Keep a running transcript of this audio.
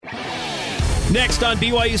Next on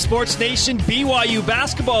BYU Sports Nation, BYU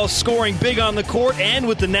basketball scoring big on the court and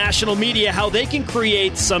with the national media, how they can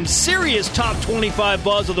create some serious top 25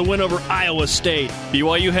 buzz with a win over Iowa State.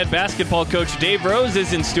 BYU head basketball coach Dave Rose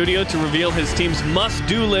is in studio to reveal his team's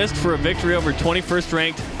must-do list for a victory over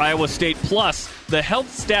 21st-ranked Iowa State, plus the health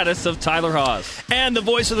status of Tyler Haws. And the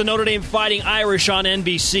voice of the Notre Dame Fighting Irish on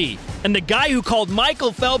NBC. And the guy who called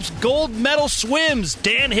Michael Phelps gold medal swims,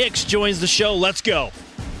 Dan Hicks, joins the show. Let's go.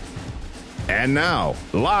 And now,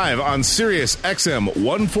 live on Sirius XM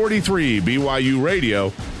 143 BYU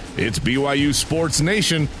Radio, it's BYU Sports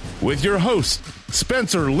Nation with your hosts,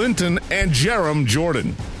 Spencer Linton and Jerem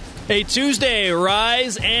Jordan. A Tuesday,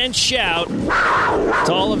 rise and shout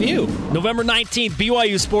to all of you. November 19th,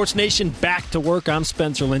 BYU Sports Nation back to work. I'm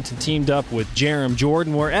Spencer Linton, teamed up with Jerem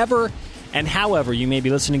Jordan. Wherever and however you may be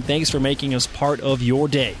listening, thanks for making us part of your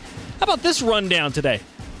day. How about this rundown today?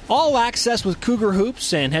 All access with Cougar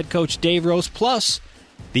Hoops and head coach Dave Rose, plus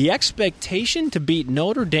the expectation to beat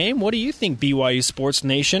Notre Dame. What do you think, BYU Sports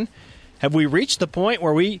Nation? Have we reached the point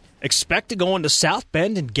where we expect to go into South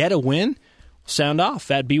Bend and get a win? Sound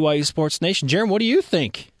off at BYU Sports Nation. Jerem, what do you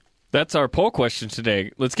think? That's our poll question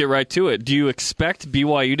today. Let's get right to it. Do you expect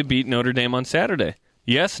BYU to beat Notre Dame on Saturday?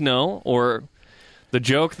 Yes, no, or the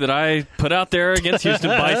joke that I put out there against Houston,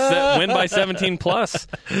 win by 17 plus.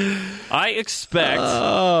 I expect,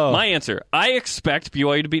 my answer, I expect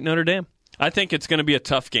BYU to beat Notre Dame. I think it's going to be a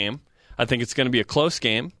tough game. I think it's going to be a close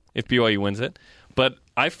game if BYU wins it. But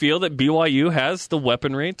I feel that BYU has the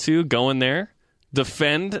weaponry to go in there,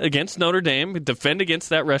 defend against Notre Dame, defend against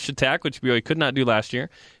that rush attack, which BYU could not do last year,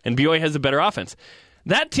 and BYU has a better offense.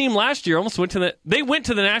 That team last year almost went to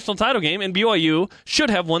the national title game, and BYU should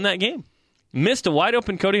have won that game. Missed a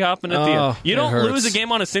wide-open Cody Hoffman at the end. You don't lose a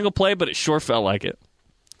game on a single play, but it sure felt like it.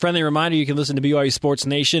 Friendly reminder, you can listen to BYU Sports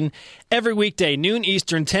Nation every weekday, noon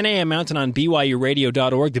Eastern, 10 a.m. Mountain on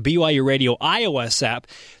BYURadio.org, the BYU Radio iOS app,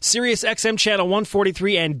 Sirius XM Channel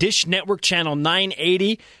 143, and Dish Network Channel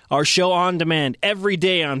 980. Our show on demand every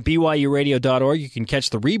day on BYURadio.org. You can catch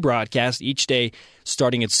the rebroadcast each day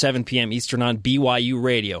starting at 7 p.m. Eastern on BYU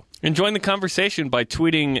Radio. And join the conversation by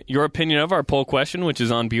tweeting your opinion of our poll question, which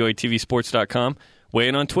is on BYUTVSports.com. Weigh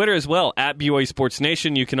in on Twitter as well, at BYU Sports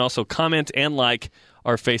Nation. You can also comment and like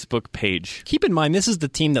our Facebook page. Keep in mind, this is the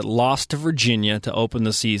team that lost to Virginia to open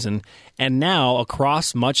the season, and now,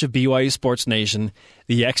 across much of BYU Sports Nation,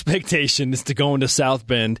 the expectation is to go into South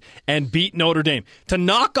Bend and beat Notre Dame, to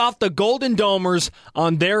knock off the Golden Domers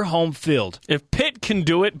on their home field. If Pitt can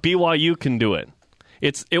do it, BYU can do it.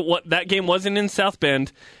 That game wasn't in South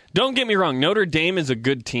Bend. Don't get me wrong, Notre Dame is a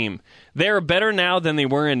good team. They are better now than they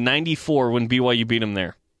were in '94 when BYU beat them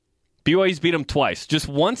there. BYU's beat them twice, just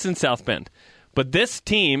once in South Bend. But this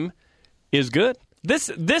team is good. This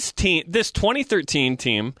 2013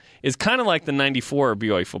 team is kind of like the '94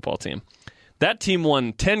 BYU football team. That team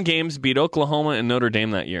won 10 games, beat Oklahoma and Notre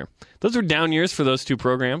Dame that year. Those were down years for those two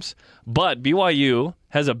programs, but BYU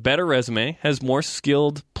has a better resume, has more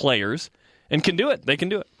skilled players, and can do it. They can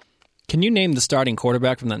do it. Can you name the starting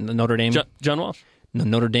quarterback from the Notre Dame? John Walsh. The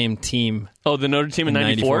Notre Dame team. Oh, the Notre Dame in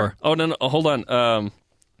 '94? Oh, no, hold on.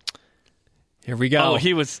 Here we go.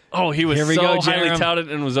 He was so highly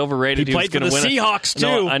touted and was overrated. He played for the Seahawks,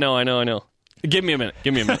 too. No, I know. Give me a minute.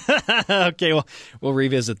 Okay, well, we'll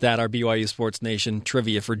revisit that. Our BYU Sports Nation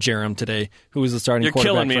trivia for Jerem today, who was the starting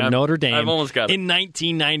quarterback for Notre Dame. I've almost got it. In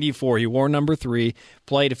 1994. He wore number 3,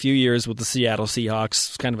 played a few years with the Seattle Seahawks.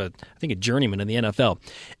 It's kind of a journeyman in the NFL.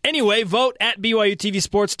 Anyway, vote at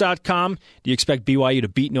BYUTVSports.com. Do you expect BYU to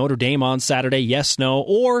beat Notre Dame on Saturday? Yes, no,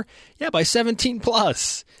 or, by 17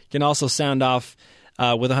 plus. You can also sound off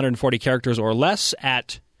with 140 characters or less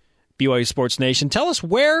at BYU Sports Nation. Tell us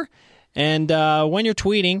where and when you're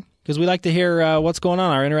tweeting, because we like to hear what's going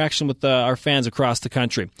on, our interaction with our fans across the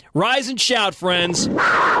country. Rise and shout, friends.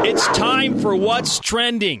 It's time for What's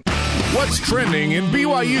Trending. What's trending in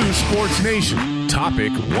BYU Sports Nation?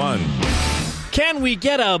 Topic 1. Can we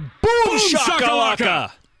get a boom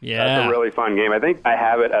shakalaka? Yeah. That's a really fun game. I think I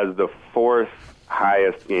have it as the 4th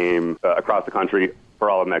highest game across the country for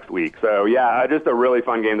all of next week. So, just a really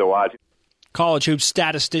fun game to watch. College hoops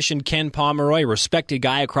statistician Ken Pomeroy, respected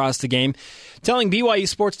guy across the game, telling BYU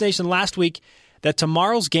Sports Nation last week that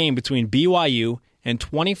tomorrow's game between BYU and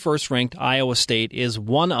 21st-ranked Iowa State is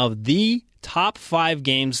one of the top 5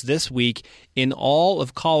 games this week in all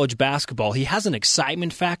of college basketball. He has an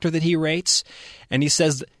excitement factor that he rates, and he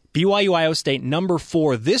says BYU Iowa State number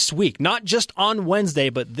 4 this week, not just on Wednesday,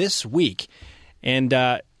 but this week. And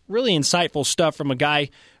really insightful stuff from a guy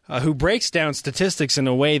who breaks down statistics in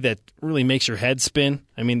a way that really makes your head spin.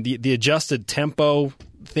 I mean, the adjusted tempo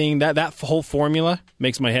thing, that whole formula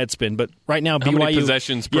makes my head spin. But right now, How BYU... many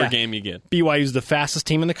possessions per game you get? BYU's the fastest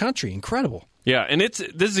team in the country. Incredible. Yeah, and this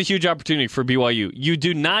is a huge opportunity for BYU. You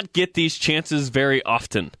do not get these chances very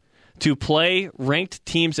often to play ranked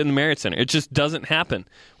teams in the Marriott Center. It just doesn't happen.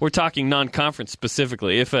 We're talking non-conference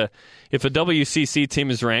specifically. If a WCC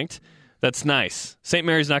team is ranked, that's nice. St.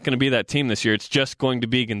 Mary's not going to be that team this year. It's just going to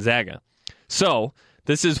be Gonzaga. So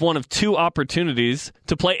this is one of two opportunities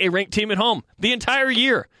to play a ranked team at home the entire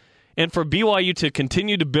year. And for BYU to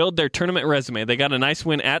continue to build their tournament resume, they got a nice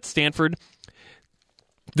win at Stanford.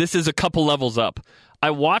 This is a couple levels up. I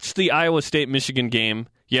watched the Iowa State-Michigan game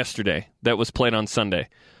yesterday that was played on Sunday.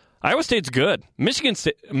 Iowa State's good. Michigan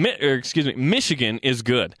is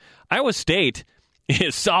good. Iowa State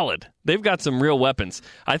is solid. They've got some real weapons.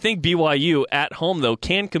 I think BYU at home, though,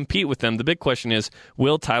 can compete with them. The big question is,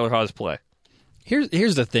 will Tyler Haws play?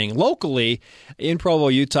 Here's the thing. Locally, in Provo,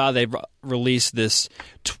 Utah, they've released this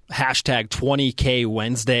hashtag 20K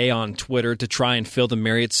Wednesday on Twitter to try and fill the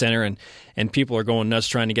Marriott Center, and people are going nuts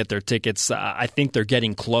trying to get their tickets. I think they're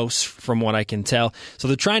getting close from what I can tell. So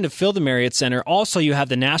they're trying to fill the Marriott Center. Also, you have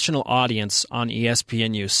the national audience on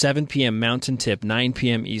ESPNU, 7 p.m. Mountain Tip, 9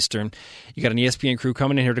 p.m. Eastern. You got an ESPN crew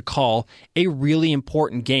coming in here to call a really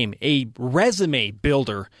important game, a resume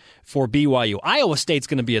builder for BYU. Iowa State's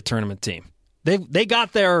going to be a tournament team. They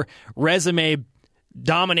got their resume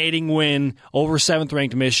dominating win over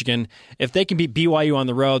 7th-ranked Michigan. If they can beat BYU on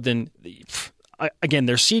the road, then, again,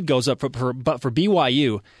 their seed goes up. But for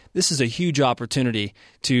BYU, this is a huge opportunity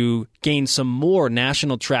to gain some more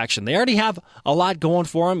national traction. They already have a lot going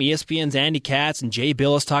for them. ESPN's Andy Katz and Jay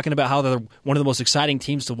Billis talking about how they're one of the most exciting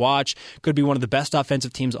teams to watch, could be one of the best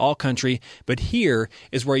offensive teams all country. But here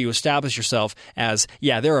is where you establish yourself as,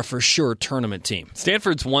 they're a for sure tournament team.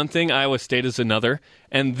 Stanford's one thing, Iowa State is another.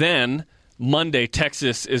 And then Monday,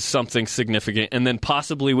 Texas is something significant. And then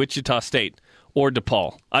possibly Wichita State or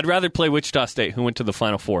DePaul. I'd rather play Wichita State, who went to the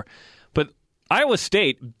Final Four. But Iowa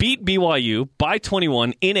State beat BYU by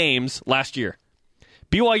 21 in Ames last year.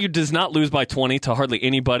 BYU does not lose by 20 to hardly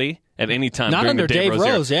anybody at any time. Not during under the Dave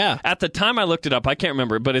Rose, era. yeah. At the time I looked it up, I can't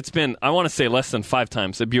remember, but it's been, I want to say, less than 5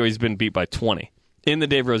 times that BYU's been beat by 20 in the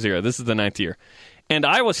Dave Rose era. This is the 9th year. And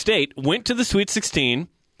Iowa State went to the Sweet 16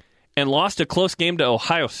 and lost a close game to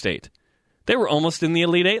Ohio State. They were almost in the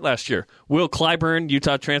Elite Eight last year. Will Clyburn,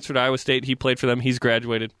 Utah transferred to Iowa State. He played for them. He's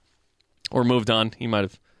graduated or moved on. He might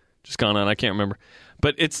have just gone on. I can't remember.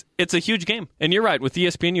 But it's a huge game. And you're right. With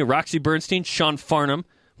ESPN, Roxy Bernstein, Sean Farnham.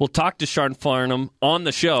 We'll talk to Sean Farnham on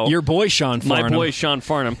the show. Your boy, Sean Farnham. My boy, Sean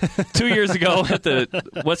Farnham. 2 years ago at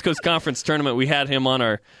the West Coast Conference Tournament, we had him on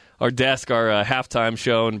our desk, our halftime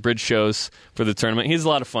show and bridge shows for the tournament. He's a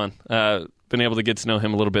lot of fun. Been able to get to know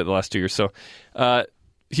him a little bit the last 2 years. So,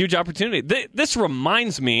 huge opportunity. This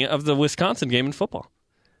reminds me of the Wisconsin game in football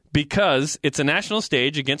because it's a national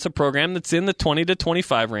stage against a program that's in the 20 to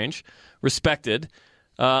 25 range, respected,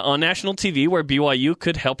 on national TV where BYU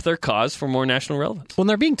could help their cause for more national relevance. Well,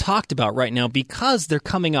 they're being talked about right now because they're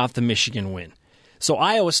coming off the Michigan win. So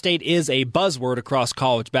Iowa State is a buzzword across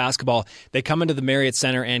college basketball. They come into the Marriott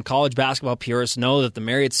Center, and college basketball purists know that the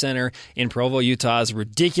Marriott Center in Provo, Utah is a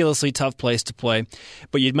ridiculously tough place to play.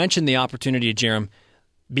 But you mentioned the opportunity, Jerem.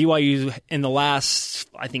 BYU in the last,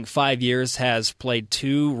 5 years has played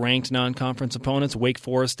 2 ranked non-conference opponents, Wake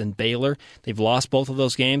Forest and Baylor. They've lost both of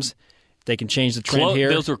those games. They can change the trend here.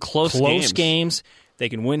 Those were close games. They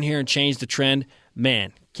can win here and change the trend.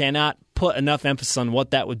 Man, cannot put enough emphasis on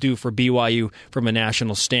what that would do for BYU from a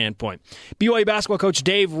national standpoint. BYU basketball coach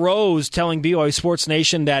Dave Rose telling BYU Sports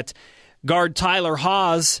Nation that guard Tyler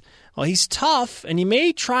Haws, well, he's tough, and he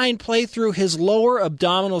may try and play through his lower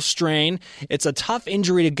abdominal strain. It's a tough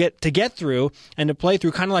injury to get through and to play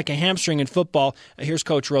through, kind of like a hamstring in football. Here's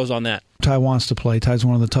Coach Rose on that. Ty wants to play. Ty's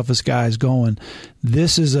one of the toughest guys going.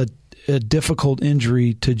 This is a difficult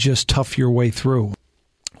injury to just tough your way through.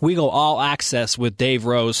 We go all access with Dave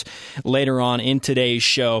Rose later on in today's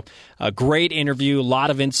show. A great interview, a lot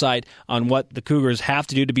of insight on what the Cougars have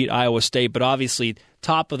to do to beat Iowa State, but obviously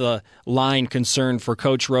top of the line concern for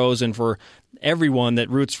Coach Rose and for everyone that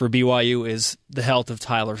roots for BYU is the health of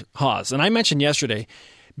Tyler Haws. And I mentioned yesterday,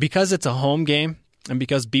 because it's a home game and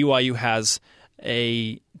because BYU has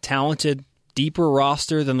a talented, deeper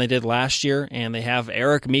roster than they did last year, and they have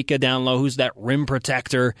Eric Mika down low, who's that rim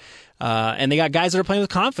protector, and they got guys that are playing with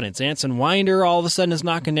confidence. Anson Winder all of a sudden is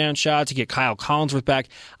knocking down shots. You get Kyle Collinsworth back.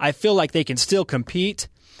 I feel like they can still compete.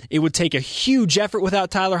 It would take a huge effort without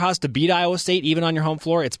Tyler Haws to beat Iowa State, even on your home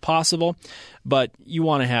floor. It's possible, but you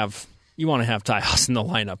want to have you want to have Ty Haws in the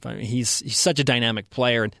lineup. I mean, he's such a dynamic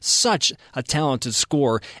player and such a talented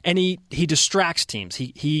scorer, and he distracts teams.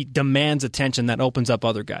 He demands attention that opens up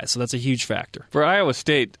other guys, so that's a huge factor. For Iowa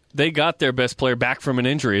State, they got their best player back from an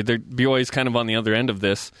injury. BYU's kind of on the other end of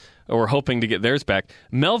this, or hoping to get theirs back.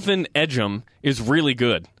 Melvin Ejim is really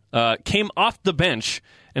good. Came off the bench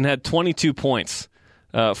and had 22 points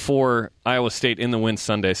for Iowa State in the win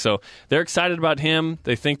Sunday. So they're excited about him.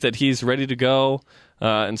 They think that he's ready to go.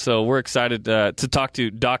 And so we're excited to talk to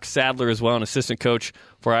Doc Sadler as well, an assistant coach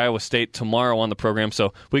for Iowa State, tomorrow on the program.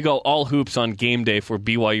 So we go all hoops on game day for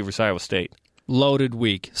BYU versus Iowa State. Loaded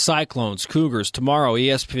week. Cyclones, Cougars, tomorrow,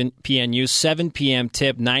 ESPNU, 7 p.m.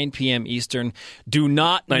 tip, 9 p.m. Eastern. Do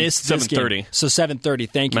not miss this game. 7:30. So 7:30,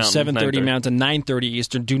 thank you. Mountain, 7:30 Mountain, 9:30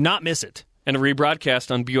 Eastern. Do not miss it. And a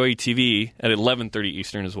rebroadcast on BYU TV at 11:30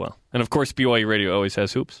 Eastern as well. And, of course, BYU Radio always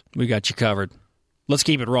has hoops. We got you covered. Let's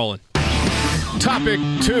keep it rolling. Topic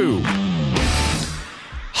 2.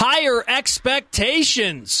 Higher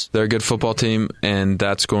expectations. They're a good football team, and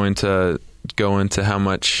that's going to go into how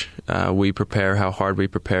much we prepare, how hard we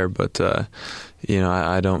prepare. But,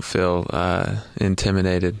 I don't feel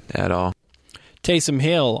intimidated at all. Taysom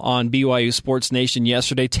Hill on BYU Sports Nation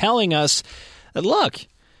yesterday telling us that, look,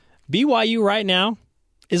 BYU right now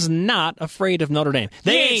is not afraid of Notre Dame.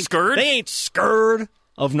 They ain't scared. They ain't scared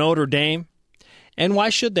of Notre Dame. And why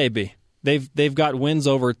should they be? They've got wins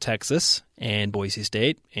over Texas and Boise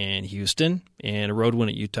State and Houston and a road win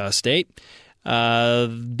at Utah State.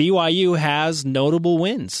 BYU has notable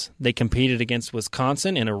wins. They competed against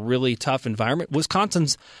Wisconsin in a really tough environment.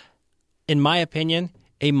 Wisconsin's, in my opinion,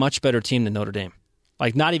 a much better team than Notre Dame.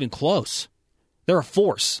 Like, not even close. They're a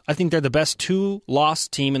force. I think they're the best 2-loss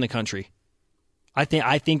team in the country. I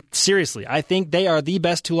think seriously, I think they are the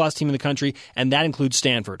best 2-loss team in the country, and that includes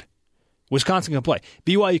Stanford. Wisconsin can play.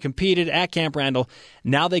 BYU competed at Camp Randall.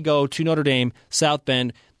 Now they go to Notre Dame, South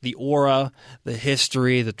Bend, the aura, the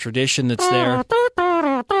history, the tradition that's there.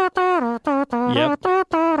 Yep.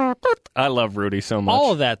 I love Rudy so much.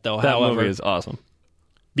 All of that, though, that however, movie is awesome.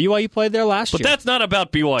 BYU played there last year. But that's not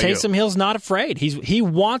about BYU. Taysom Hill's not afraid. He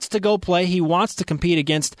wants to go play. He wants to compete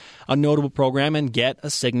against a notable program and get a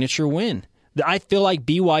signature win. I feel like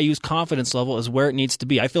BYU's confidence level is where it needs to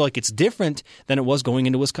be. I feel like it's different than it was going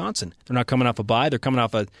into Wisconsin. They're not coming off a bye. They're coming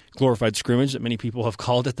off a glorified scrimmage that many people have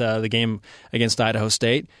called it, the game against Idaho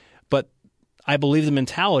State. But I believe the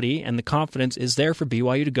mentality and the confidence is there for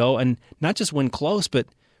BYU to go and not just win close, but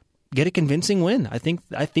get a convincing win. I think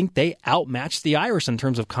they outmatched the Irish in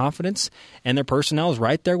terms of confidence, and their personnel is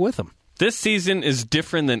right there with them. This season is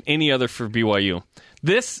different than any other for BYU.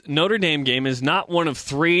 This Notre Dame game is not one of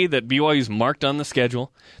 3 that BYU's marked on the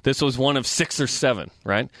schedule. This was one of 6 or 7,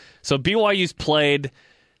 right? So BYU's played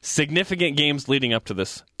significant games leading up to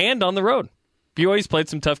this, and on the road. BYU's played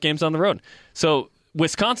some tough games on the road. So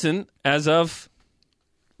Wisconsin, as of,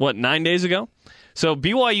 9 days ago? So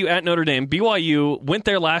BYU at Notre Dame. BYU went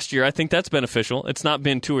there last year. I think that's beneficial. It's not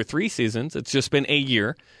been 2 or 3 seasons. It's just been a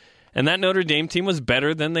year. And that Notre Dame team was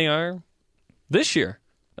better than they are this year.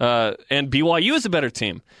 And BYU is a better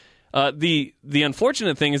team. The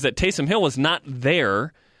unfortunate thing is that Taysom Hill was not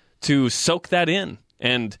there to soak that in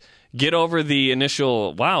and get over the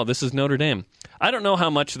initial, wow, this is Notre Dame. I don't know how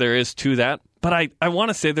much there is to that, but I want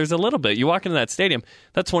to say there's a little bit. You walk into that stadium,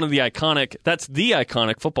 that's the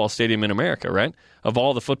iconic football stadium in America, right? Of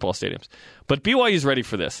all the football stadiums. But BYU's ready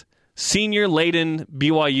for this. Senior-laden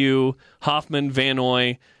BYU, Hoffman, Van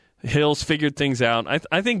Noy, Hill's figured things out.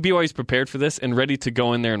 I think BYU's prepared for this and ready to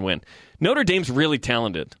go in there and win. Notre Dame's really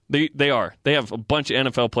talented. They are. They have a bunch of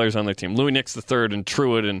NFL players on their team. Louis Nix III and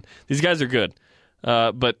Truitt, and these guys are good.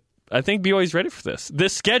 But I think BYU's ready for this.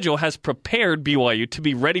 This schedule has prepared BYU to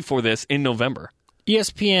be ready for this in November.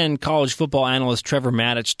 ESPN college football analyst Trevor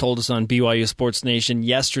Maddich told us on BYU Sports Nation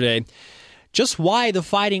yesterday just why the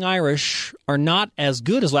Fighting Irish are not as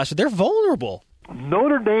good as last year. They're vulnerable.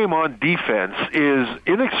 Notre Dame on defense is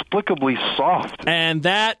inexplicably soft. And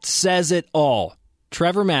that says it all.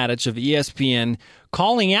 Trevor Maddich of ESPN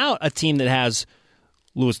calling out a team that has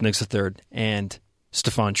Louis Nix III and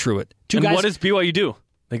Stephon Truitt. And what does BYU do?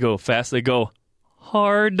 They go fast. They go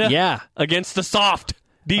hard against the soft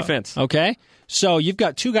defense. Okay. So you've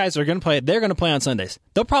got 2 guys that are going to play. They're going to play on Sundays.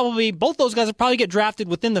 Both those guys will probably get drafted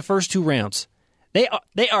within the first 2 rounds. They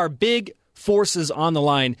are big forces on the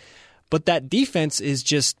line. But that defense is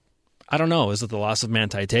just, I don't know. Is it the loss of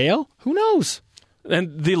Manti Te'o? Who knows?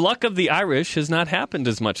 And the luck of the Irish has not happened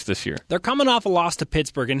as much this year. They're coming off a loss to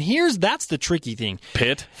Pittsburgh, and that's the tricky thing.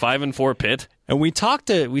 Pitt, 5-4 Pitt. And we talked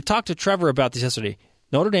to Trevor about this yesterday.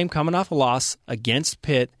 Notre Dame coming off a loss against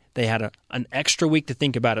Pitt. They had an extra week to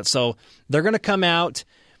think about it. So they're going to come out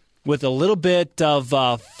with a little bit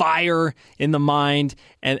of fire in the mind.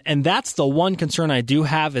 And that's the one concern I do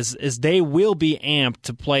have is they will be amped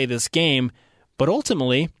to play this game. But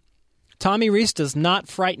ultimately, Tommy Rees does not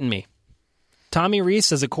frighten me. Tommy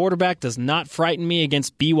Rees as a quarterback does not frighten me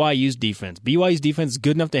against BYU's defense. BYU's defense is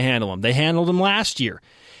good enough to handle him. They handled him last year.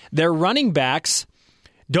 Their running backs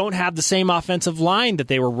don't have the same offensive line that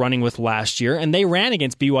they were running with last year, and they ran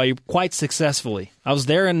against BYU quite successfully. I was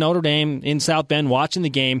there in Notre Dame in South Bend watching the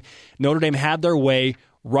game. Notre Dame had their way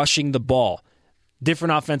rushing the ball.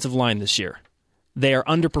 Different offensive line this year. They are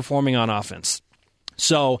underperforming on offense.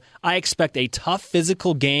 So I expect a tough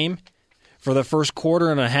physical game for the first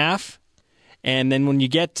quarter and a half. And then when you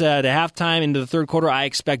get to halftime into the third quarter, I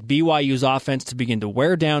expect BYU's offense to begin to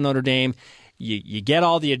wear down Notre Dame. You get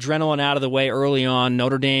all the adrenaline out of the way early on.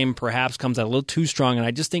 Notre Dame perhaps comes out a little too strong, and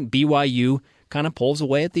I just think BYU kind of pulls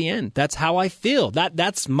away at the end. That's how I feel.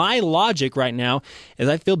 That's my logic right now, is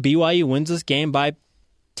I feel BYU wins this game by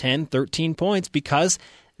 10, 13 points because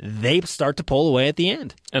they start to pull away at the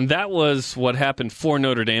end. And that was what happened for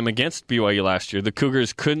Notre Dame against BYU last year. The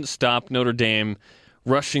Cougars couldn't stop Notre Dame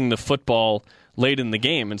rushing the football late in the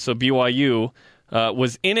game. And so BYU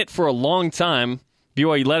was in it for a long time.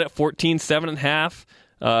 BYU led at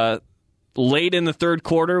 14-7.5. Late in the third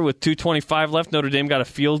quarter with 2:25 left, Notre Dame got a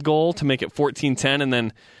field goal to make it 14-10. And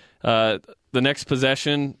then the next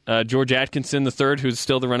possession, George Atkinson III, who's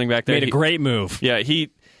still the running back there. Made a great move. Yeah, he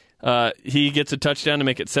gets a touchdown to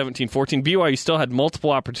make it 17-14. BYU still had multiple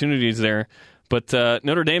opportunities there. But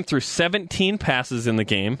Notre Dame threw 17 passes in the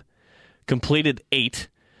game. Completed 8,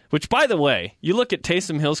 which, by the way, you look at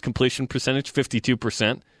Taysom Hill's completion percentage,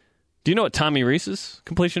 52%. Do you know what Tommy Rees's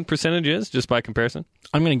completion percentage is, just by comparison?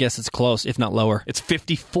 I'm going to guess it's close, if not lower. It's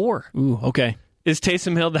 54. Ooh, okay. Is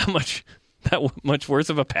Taysom Hill that much worse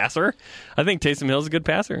of a passer? I think Taysom Hill's a good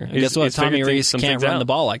passer. Guess what? Tommy Rees can't run the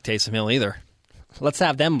ball like Taysom Hill either. Let's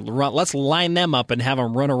have them run. Let's line them up and have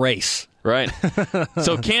them run a race. Right.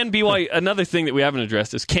 So can BYU, another thing that we haven't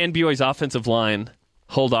addressed is, can BYU's offensive line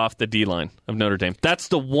hold off the D-line of Notre Dame? That's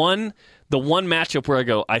the one matchup where I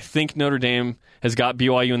go, I think Notre Dame has got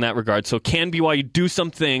BYU in that regard. So can BYU do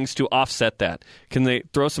some things to offset that? Can they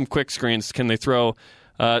throw some quick screens? Can they throw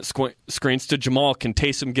screens to Jamal? Can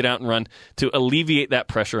Taysom get out and run to alleviate that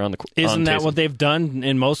pressure on the Isn't that what they've done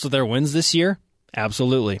in most of their wins this year?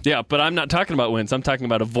 Absolutely. Yeah, but I'm not talking about wins. I'm talking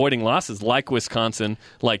about avoiding losses like Wisconsin,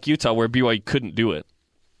 like Utah, where BYU couldn't do it.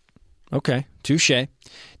 Okay, touche.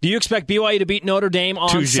 Do you expect BYU to beat Notre Dame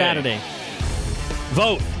on Saturday?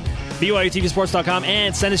 Vote BYUTVSports.com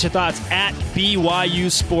and send us your thoughts at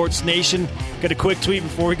BYU Sports Nation. Got a quick tweet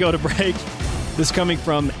before we go to break. This coming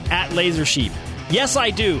from @LaserSheep. Yes, I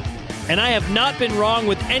do, and I have not been wrong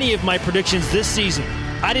with any of my predictions this season.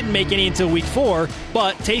 I didn't make any until week 4,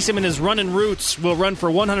 but Taysom and his running roots will run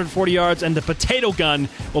for 140 yards, and the potato gun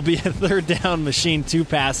will be a third down machine, 2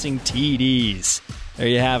 passing TDs. There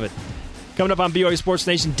you have it. Coming up on BYU Sports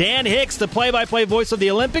Nation, Dan Hicks, the play-by-play voice of the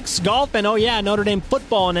Olympics, golf, and Notre Dame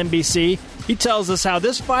football on NBC. He tells us how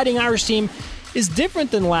this Fighting Irish team is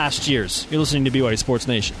different than last year's. You're listening to BYU Sports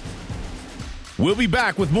Nation. We'll be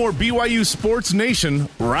back with more BYU Sports Nation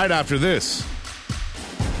right after this.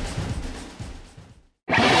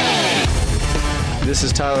 This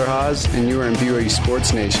is Tyler Haas, and you are in BYU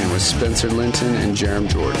Sports Nation with Spencer Linton and Jerem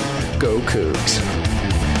Jordan. Go Cougs.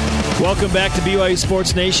 Welcome back to BYU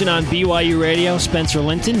Sports Nation on BYU Radio. Spencer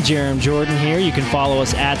Linton, Jerem Jordan here. You can follow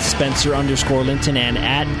us at Spencer_Linton and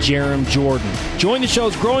at Jerem Jordan. Join the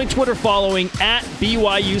show's growing Twitter following at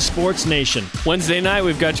BYU Sports Nation. Wednesday night,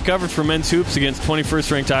 we've got you covered for men's hoops against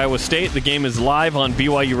 21st-ranked Iowa State. The game is live on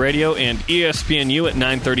BYU Radio and ESPNU at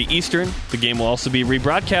 9:30 Eastern. The game will also be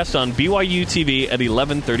rebroadcast on BYU TV at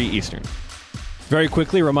 11:30 Eastern. Very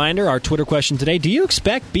quickly, reminder, our Twitter question today. Do you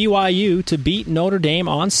expect BYU to beat Notre Dame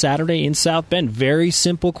on Saturday in South Bend? Very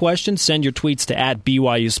simple question. Send your tweets to at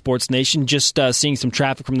BYU Sports Nation. Just seeing some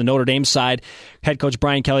traffic from the Notre Dame side. Head coach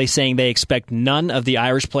Brian Kelly saying they expect none of the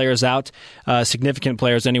Irish players out, significant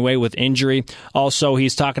players anyway, with injury. Also,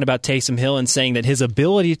 he's talking about Taysom Hill and saying that his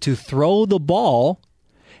ability to throw the ball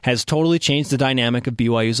has totally changed the dynamic of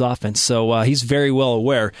BYU's offense. So he's very well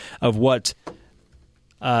aware of what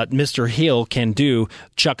Mr. Hill can do,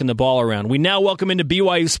 chucking the ball around. We now welcome into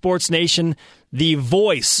BYU Sports Nation the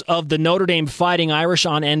voice of the Notre Dame Fighting Irish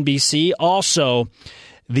on NBC, also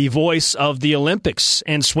the voice of the Olympics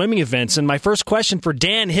and swimming events. And my first question for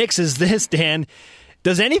Dan Hicks is this, Dan.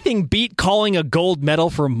 Does anything beat calling a gold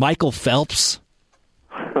medal for Michael Phelps?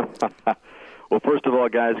 Well, first of all,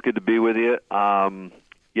 guys, good to be with you.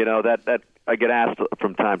 That I get asked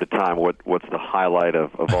from time to time what's the highlight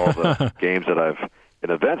of all the games that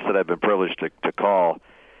and events that I've been privileged to call.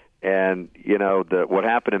 And what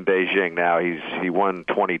happened in Beijing. Now he won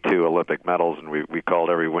 22 Olympic medals, and we called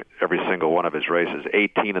every single one of his races,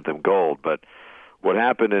 18 of them gold. But what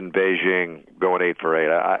happened in Beijing, going 8 for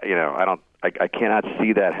 8, I cannot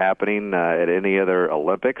see that happening at any other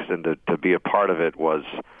Olympics, and to be a part of it was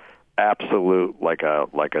absolute like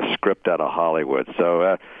a script out of Hollywood.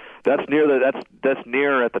 So that's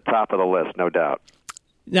near at the top of the list, no doubt.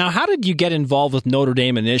 Now, how did you get involved with Notre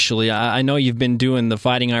Dame initially? I know you've been doing the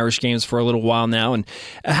Fighting Irish games for a little while now, and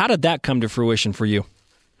how did that come to fruition for you?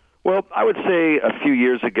 Well, I would say a few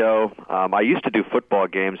years ago, I used to do football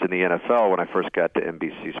games in the NFL when I first got to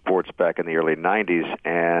NBC Sports back in the early 90s,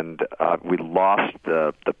 and we lost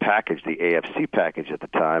the package, the AFC package at the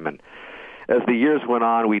time, and as the years went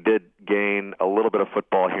on, we did gain a little bit of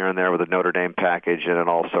football here and there with the Notre Dame package and then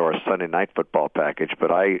also our Sunday night football package.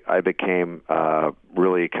 But I became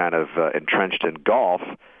really kind of entrenched in golf,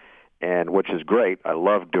 and which is great. I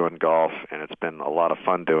love doing golf, and it's been a lot of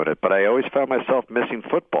fun doing it. But I always found myself missing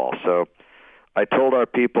football. So I told our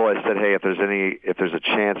people, I said, hey, if there's a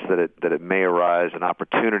chance that it may arise, an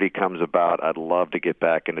opportunity comes about, I'd love to get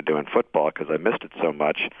back into doing football because I missed it so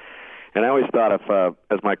much. And I always thought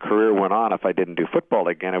as my career went on, if I didn't do football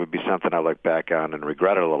again, it would be something I look back on and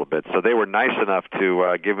regret it a little bit. So they were nice enough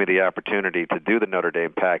to give me the opportunity to do the Notre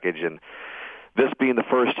Dame package. And this being the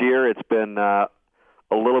first year, it's been a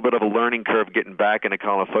little bit of a learning curve getting back into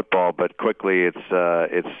calling football, but quickly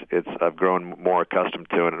I've grown more accustomed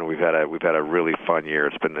to it, and we've had a really fun year.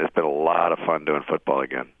 It's been a lot of fun doing football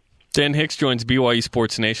again. Dan Hicks joins BYU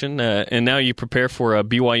Sports Nation, and now you prepare for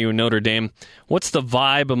BYU Notre Dame. What's the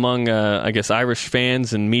vibe among, Irish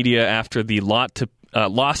fans and media after the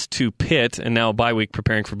loss to Pitt and now a bye week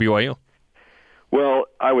preparing for BYU? Well,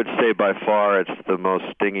 I would say by far it's the most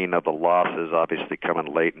stinging of the losses, obviously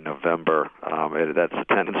coming late in November. That's a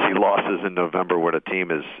tendency, losses in November when a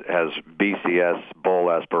team has BCS bowl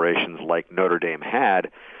aspirations like Notre Dame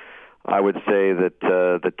had. I would say that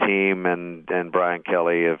the team and Brian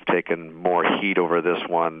Kelly have taken more heat over this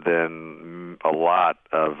one than a lot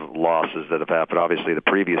of losses that have happened. Obviously, the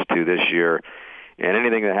previous two this year, and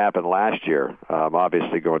anything that happened last year.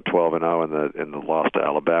 Obviously, going 12-0 in the loss to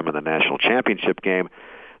Alabama in the national championship game.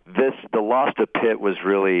 The loss to Pitt was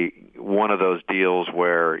really one of those deals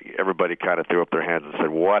where everybody kind of threw up their hands and said,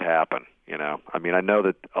 "What happened?" I know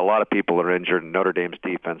that a lot of people are injured, and Notre Dame's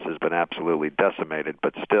defense has been absolutely decimated,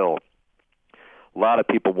 but still, a lot of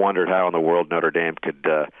people wondered how in the world Notre Dame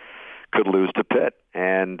could lose to Pitt,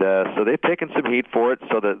 and so they've taken some heat for it.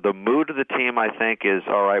 So the mood of the team, I think, is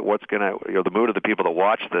all right. The mood of the people that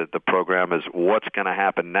watch the program is what's going to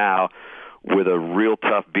happen now with a real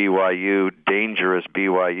tough BYU, dangerous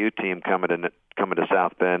BYU team coming to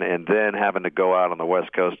South Bend, and then having to go out on the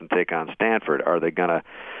West Coast and take on Stanford. Are they going to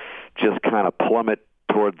just kind of plummet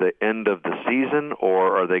toward the end of the season,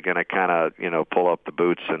 or are they going to kind of pull up the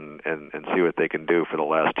boots and see what they can do for the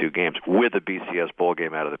last two games with the BCS bowl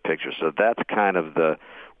game out of the picture? So that's kind of the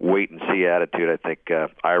wait and see attitude I think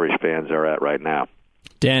Irish fans are at right now.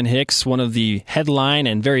 Dan Hicks, one of the headline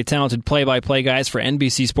and very talented play-by-play guys for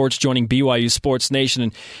NBC Sports, joining BYU Sports Nation.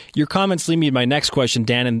 And your comments lead me to my next question,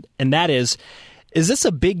 Dan, and that is this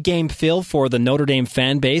a big game feel for the Notre Dame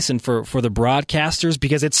fan base and for the broadcasters?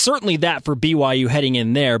 Because it's certainly that for BYU heading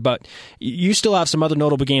in there, but you still have some other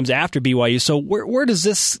notable games after BYU. So where does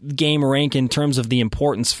this game rank in terms of the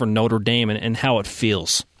importance for Notre Dame and how it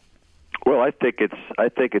feels? Well, I think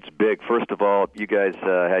it's big. First of all, you guys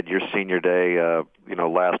had your senior day,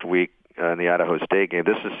 last week in the Idaho State game.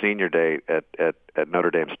 This is senior day at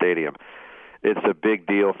Notre Dame Stadium. It's a big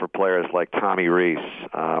deal for players like Tommy Rees,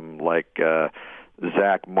 like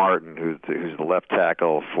Zach Martin, who's the left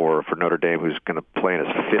tackle for Notre Dame, who's going to play in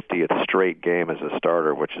his 50th straight game as a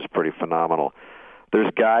starter, which is pretty phenomenal.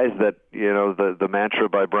 There's guys that, the mantra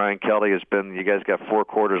by Brian Kelly has been, you guys got 4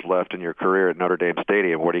 quarters left in your career at Notre Dame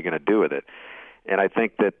Stadium. What are you going to do with it? And I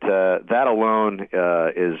think that that alone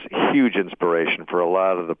is huge inspiration for a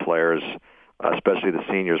lot of the players, especially the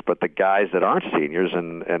seniors. But the guys that aren't seniors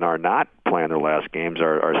and are not playing their last games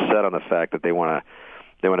are set on the fact that they want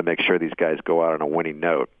to make sure these guys go out on a winning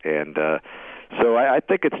note. And so I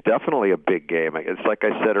think it's definitely a big game. It's like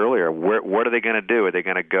I said earlier. What are they going to do? Are they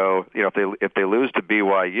going to go? If they lose to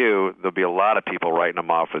BYU, there'll be a lot of people writing them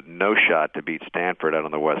off with no shot to beat Stanford out on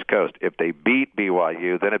the West Coast. If they beat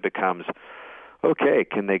BYU, then it becomes, okay,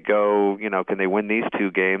 can they go? Can they win these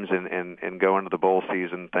 2 games and go into the bowl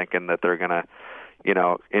season thinking that they're going to,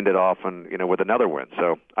 end it off and with another win?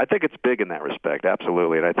 So I think it's big in that respect,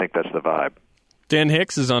 absolutely, and I think that's the vibe. Dan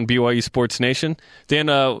Hicks is on BYU Sports Nation. Dan,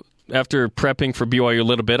 after prepping for BYU a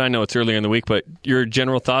little bit, I know it's earlier in the week, but your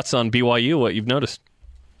general thoughts on BYU, what you've noticed?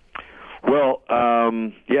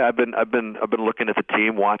 Yeah, I've been looking at the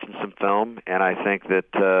team, watching some film, and I think that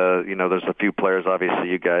there's a few players. Obviously,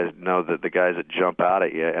 you guys know that the guys that jump out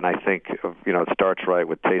at you, and I think it starts right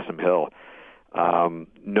with Taysom Hill.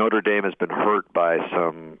 Notre Dame has been hurt by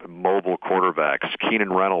some mobile quarterbacks.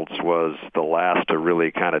 Keenan Reynolds was the last to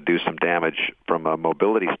really kind of do some damage from a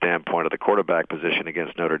mobility standpoint of the quarterback position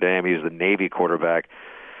against Notre Dame. He's the Navy quarterback.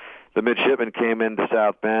 The midshipman came into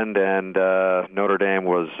South Bend, and Notre Dame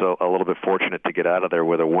was a little bit fortunate to get out of there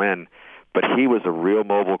with a win. But he was a real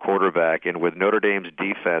mobile quarterback, and with Notre Dame's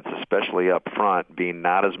defense, especially up front, being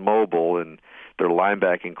not as mobile, and their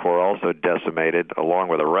linebacking core also decimated, along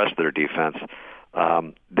with the rest of their defense,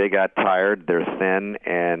 they got tired, they're thin,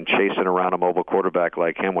 and chasing around a mobile quarterback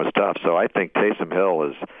like him was tough. So I think Taysom Hill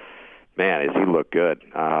is... Man, does he look good.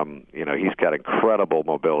 He's got incredible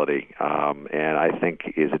mobility, and I think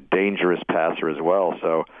is a dangerous passer as well.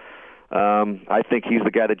 So I think he's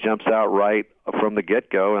the guy that jumps out right from the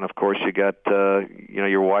get-go. And, of course, you got,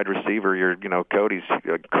 your wide receiver, Cody's an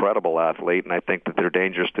incredible athlete, and I think that they're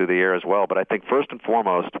dangerous through the air as well. But I think first and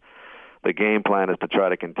foremost, the game plan is to try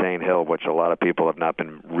to contain Hill, which a lot of people have not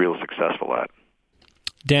been real successful at.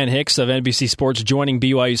 Dan Hicks of NBC Sports joining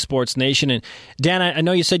BYU Sports Nation. And Dan, I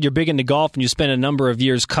know you said you're big into golf and you spent a number of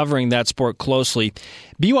years covering that sport closely.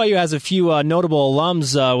 BYU has a few notable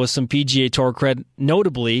alums with some PGA Tour cred,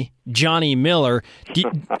 notably Johnny Miller.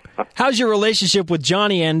 How's your relationship with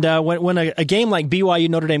Johnny? And when a game like BYU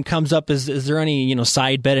Notre Dame comes up, is there any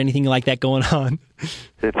side bet, anything like that going on?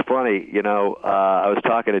 It's funny, I was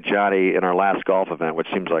talking to Johnny in our last golf event, which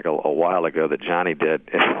seems like a while ago that Johnny did.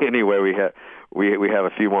 Anyway, we have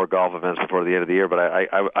a few more golf events before the end of the year, but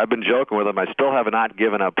I've been joking with him. I still have not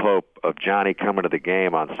given up hope of Johnny coming to the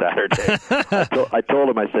game on Saturday. I told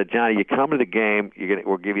him, I said, Johnny, you come to the game,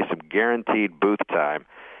 we'll give you some guaranteed booth time.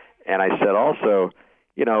 And I said also,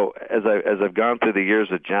 as I've gone through the years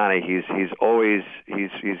with Johnny, he's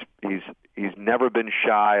never been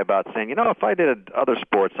shy about saying, if I did other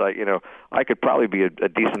sports, I could probably be a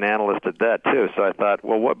decent analyst at that too. So I thought,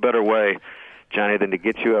 well, what better way, Johnny, than to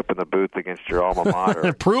get you up in the booth against your alma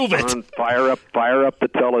mater. Prove it. Fire up the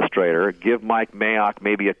telestrator, give Mike Mayock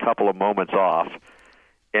maybe a couple of moments off,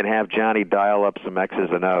 and have Johnny dial up some X's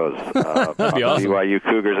and O's That'd be awesome. BYU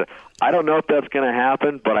Cougars. I don't know if that's going to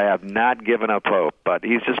happen, but I have not given up hope. But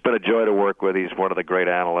he's just been a joy to work with. He's one of the great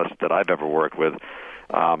analysts that I've ever worked with.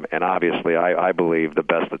 And obviously, I believe the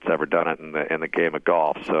best that's ever done it in the game of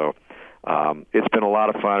golf. So it's been a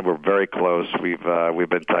lot of fun. We're very close. We've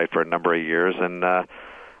been tight for a number of years, and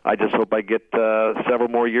I just hope I get several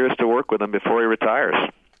more years to work with him before he retires.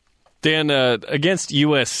 Dan, against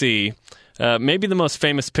USC, maybe the most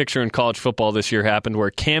famous picture in college football this year happened where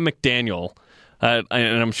Cam McDaniel, and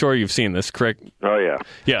I'm sure you've seen this, correct? Oh yeah,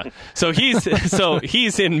 yeah. So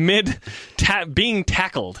he's in being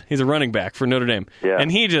tackled. He's a running back for Notre Dame,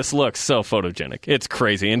 and he just looks so photogenic. It's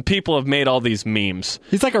crazy, and people have made all these memes.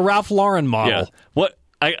 He's like a Ralph Lauren model. Yeah. What?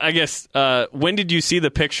 I guess. When did you see the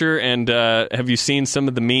picture, and have you seen some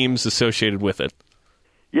of the memes associated with it?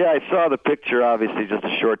 Yeah, I saw the picture, obviously, just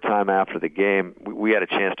a short time after the game. We had a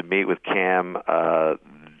chance to meet with Cam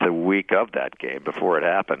the week of that game, before it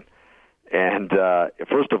happened. And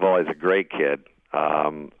first of all, he's a great kid.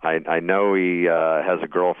 I know he has a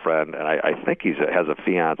girlfriend, and I think he has a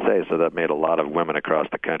fiancée, so that made a lot of women across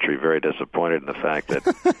the country very disappointed in the fact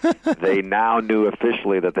that they now knew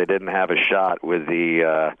officially that they didn't have a shot with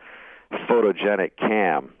the photogenic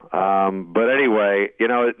Cam. But anyway,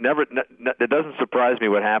 it doesn't surprise me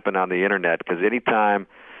what happened on the internet, because anytime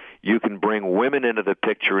you can bring women into the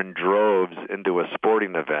picture in droves into a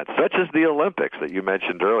sporting event, such as the Olympics that you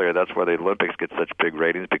mentioned earlier. That's why the Olympics get such big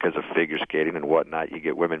ratings, because of figure skating and whatnot. You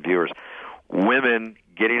get women viewers. Women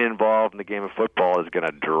getting involved in the game of football is going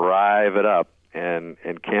to drive it up. And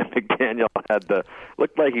Cam McDaniel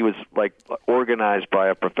looked like he was organized by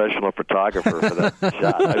a professional photographer for that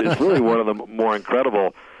shot. It's really one of the more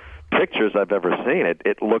incredible pictures I've ever seen.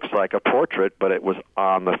 It looks like a portrait, but it was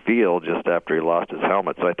on the field just after he lost his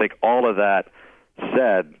helmet. So I think all of that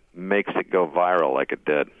said makes it go viral like it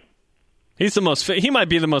did. He's he might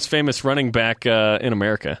be the most famous running back in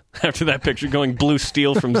America after that picture, going blue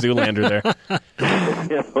steel from Zoolander there.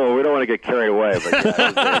 Well, we don't want to get carried away,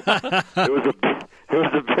 but it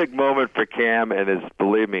was a big moment for Cam, and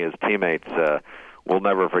believe me, his teammates will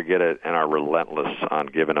never forget it and are relentless on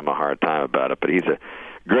giving him a hard time about it. But he's a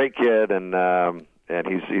great kid, and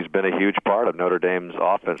he's been a huge part of Notre Dame's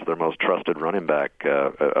offense, their most trusted running back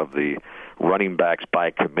of the running backs by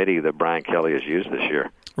committee that Brian Kelly has used this year.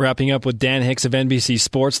 Wrapping up with Dan Hicks of NBC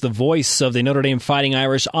Sports, the voice of the Notre Dame Fighting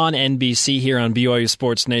Irish on NBC here on BYU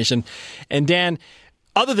Sports Nation. And Dan,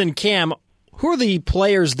 other than Cam, Who are the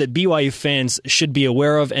players that BYU fans should be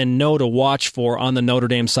aware of and know to watch for on the Notre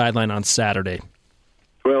Dame sideline on Saturday?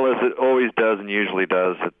 Well, as it always does and usually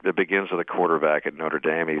does, it begins with a quarterback at Notre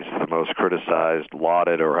Dame. He's the most criticized,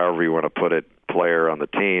 lauded, or however you want to put it, player on the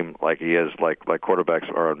team, like he is, like quarterbacks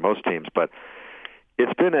are on most teams. But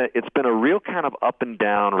it's been a real kind of up and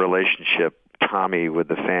down relationship, Tommy, with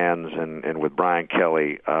the fans and with Brian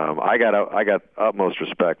Kelly. I got utmost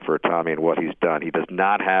respect for Tommy and what he's done. He does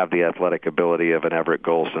not have the athletic ability of an Everett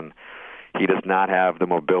Golson. He does not have the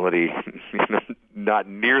mobility, not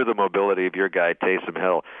near the mobility of your guy Taysom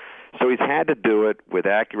Hill. So he's had to do it with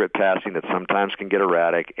accurate passing that sometimes can get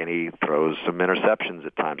erratic, and he throws some interceptions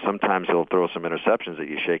at times. Sometimes he'll throw some interceptions that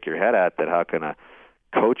you shake your head at, that how can a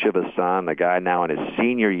coach of a son, a guy now in his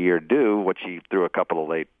senior year, do, which he threw a couple of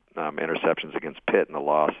late interceptions against Pitt in the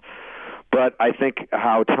loss. But I think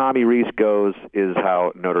how Tommy Rees goes is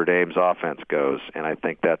how Notre Dame's offense goes, and I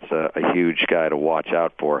think that's a huge guy to watch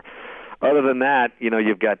out for. Other than that,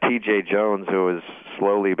 you've got T.J. Jones, who is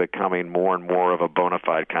slowly becoming more and more of a bona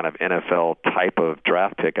fide kind of NFL type of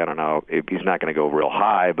draft pick. I don't know. He's not going to go real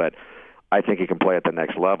high, but I think he can play at the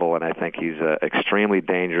next level, and I think he's extremely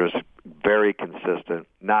dangerous, very consistent,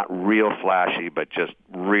 not real flashy, but just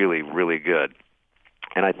really, really good.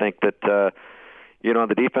 And I think that, on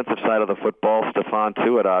the defensive side of the football, Stephon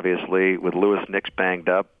Tuitt, obviously, with Lewis Nix banged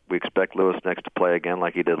up, we expect Lewis Nix to play again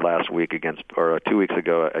like he did last week 2 weeks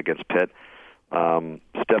ago against Pitt.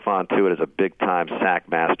 Stephon Tuitt is a big-time sack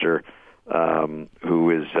master who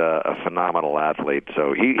is a phenomenal athlete.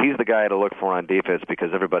 So he's the guy to look for on defense because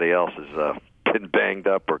everybody else has been banged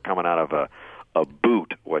up or coming out of a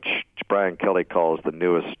boot, which Brian Kelly calls the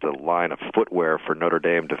newest line of footwear for Notre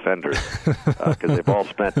Dame defenders, because they've all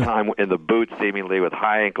spent time in the boot seemingly with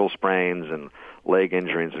high ankle sprains and leg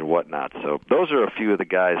injuries and whatnot. So those are a few of the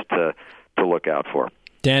guys to look out for.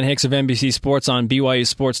 Dan Hicks of NBC Sports on BYU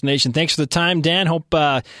Sports Nation. Thanks for the time, Dan. Hope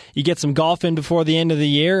you get some golf in before the end of the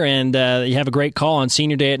year, and you have a great call on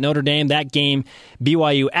Senior Day at Notre Dame. That game,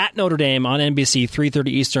 BYU at Notre Dame on NBC, 3:30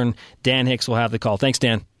 Eastern. Dan Hicks will have the call. Thanks,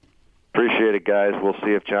 Dan. Appreciate it, guys. We'll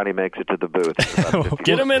see if Johnny makes it to the booth.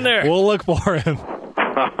 Get him in there. We'll look for him.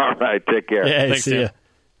 All right, take care. Yeah, thanks, see ya.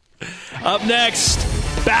 Up next,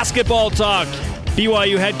 basketball talk.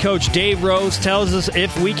 BYU head coach Dave Rose tells us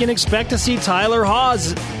if we can expect to see Tyler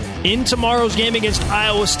Haws in tomorrow's game against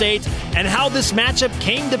Iowa State and how this matchup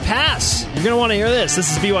came to pass. You're going to want to hear this.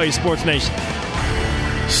 This is BYU Sports Nation.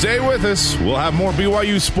 Stay with us. We'll have more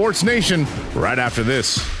BYU Sports Nation right after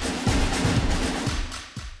this.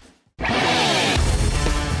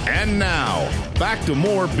 And now, back to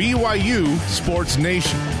more BYU Sports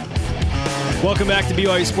Nation. Welcome back to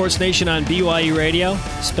BYU Sports Nation on BYU Radio.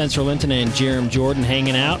 Spencer Linton and Jerem Jordan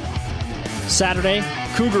hanging out. Saturday,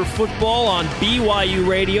 Cougar football on BYU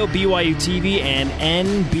Radio, BYU TV, and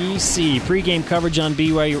NBC. Pre-game coverage on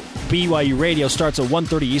BYU Radio starts at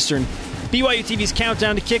 1:30 Eastern. BYU TV's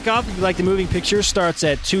countdown to kickoff, if you like the moving picture, starts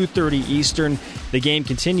at 2:30 Eastern. The game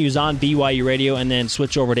continues on BYU Radio and then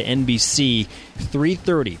switch over to NBC,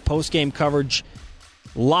 3:30. Post-game coverage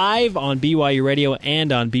live on BYU Radio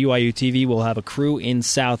and on BYU TV. We'll have a crew in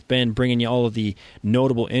South Bend bringing you all of the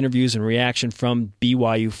notable interviews and reaction from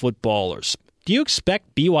BYU footballers. Do you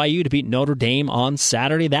expect BYU to beat Notre Dame on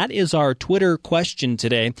Saturday? That is our Twitter question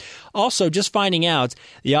today. Also, just finding out,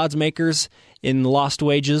 the odds makers in Lost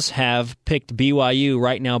Wages have picked BYU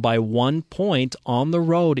right now by 1 point on the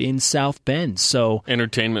road in South Bend. So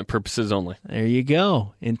entertainment purposes only. There you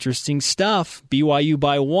go. Interesting stuff. BYU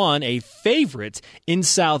by 1, a favorite in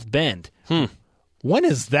South Bend. When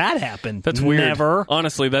has that happened? That's weird. Never.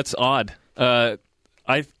 Honestly, that's odd.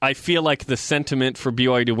 I feel like the sentiment for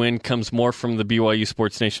BYU to win comes more from the BYU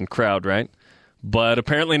Sports Nation crowd, right? But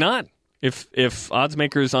apparently not. If odds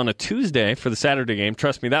makers on a Tuesday for the Saturday game,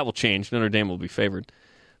 trust me, that will change. Notre Dame will be favored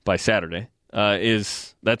by Saturday.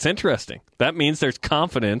 That's interesting. That means there's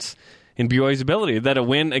confidence in BYU's ability that a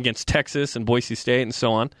win against Texas and Boise State and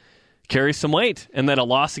so on carries some weight, and that a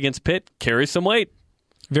loss against Pitt carries some weight.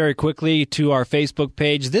 Very quickly to our Facebook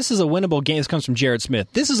page. This is a winnable game. This comes from Jared Smith.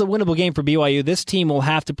 This is a winnable game for BYU. This team will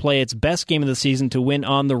have to play its best game of the season to win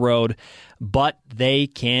on the road, but they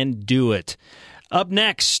can do it. Up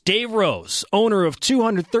next, Dave Rose, owner of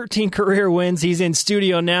 213 career wins. He's in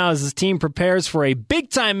studio now as his team prepares for a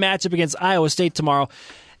big-time matchup against Iowa State tomorrow.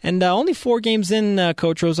 And only 4 games in,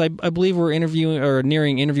 Coach Rose. I believe we're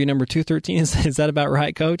nearing interview number 213. Is that about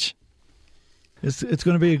right, Coach? It's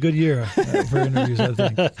going to be a good year for interviews, I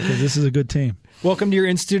think, because this is a good team. Welcome to your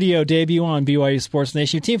in-studio debut on BYU Sports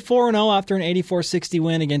Nation. Your team 4-0 after an 84-60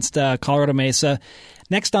 win against Colorado Mesa.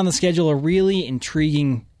 Next on the schedule, a really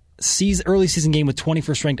intriguing early season game with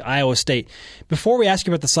 21st-ranked Iowa State. Before we ask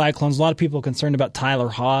you about the Cyclones, a lot of people are concerned about Tyler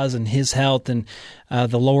Haws and his health and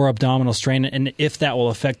the lower abdominal strain, and if that will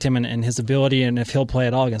affect him and his ability, and if he'll play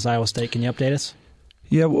at all against Iowa State. Can you update us?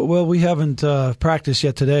 Yeah, well, we haven't practiced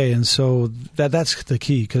yet today, and so that's the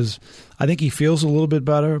key, because I think he feels a little bit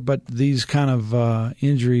better, but these kind of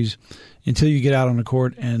injuries, until you get out on the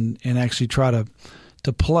court and actually try to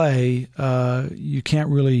play, you can't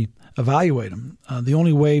really evaluate them. The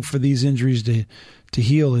only way for these injuries to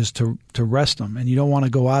heal is to rest them, and you don't want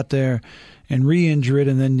to go out there and re-injure it,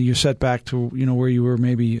 and then you're set back to where you were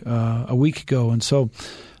maybe a week ago. And so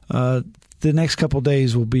the next couple of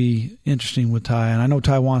days will be interesting with Ty, and I know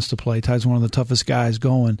Ty wants to play. Ty's one of the toughest guys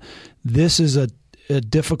going. This is a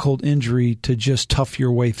difficult injury to just tough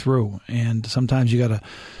your way through, and sometimes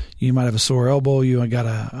you might have a sore elbow. You got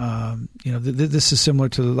to, this is similar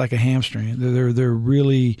to like a hamstring. They're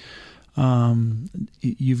really,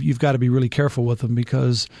 you've got to be really careful with them,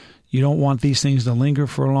 because you don't want these things to linger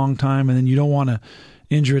for a long time, and then you don't want to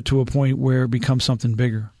injure it to a point where it becomes something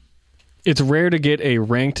bigger. It's rare to get a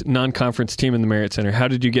ranked non-conference team in the Marriott Center. How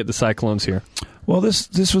did you get the Cyclones here? Well, this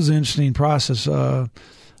was an interesting process. Fred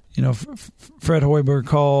Hoiberg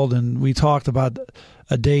called, and we talked about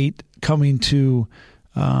a date coming to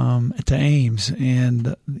Ames,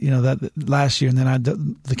 and that last year. And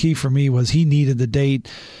then the key for me was he needed the date.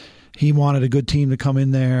 He wanted a good team to come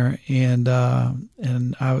in there, and I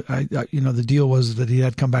the deal was that he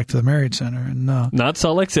had to come back to the Marriott Center, and not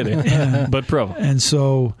Salt Lake City, but Provo. And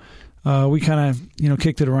so we kind of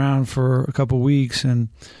kicked it around for a couple of weeks, and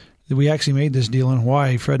we actually made this deal in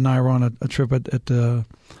Hawaii. Fred and I were on a trip at the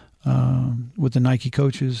with the Nike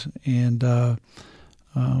coaches, and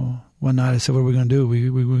one night I said, "What are we going to do? We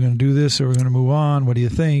going to do this, or we're going to move on? What do you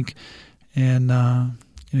think?" And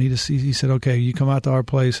he said, "Okay, you come out to our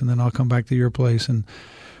place, and then I'll come back to your place." And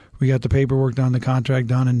we got the paperwork done, the contract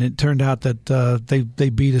done, and it turned out that they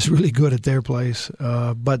beat us really good at their place.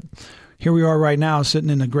 But here we are right now,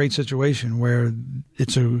 sitting in a great situation where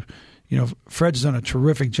it's Fred's done a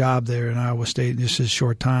terrific job there in Iowa State in just his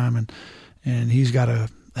short time, and he's had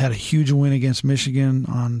a huge win against Michigan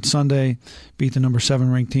on Sunday, beat the number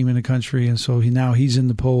 7 ranked team in the country, and so he's in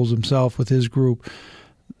the polls himself with his group.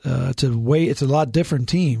 It's a lot different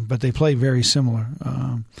team, but they play very similar.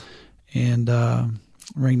 And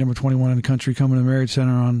ranked number 21 in the country, coming to the Marriott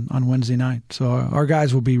Center on Wednesday night. So our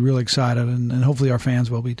guys will be really excited, and hopefully our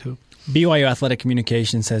fans will be too. BYU Athletic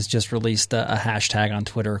Communications has just released a hashtag on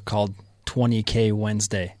Twitter called 20K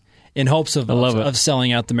Wednesday in hopes of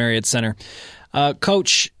selling out the Marriott Center.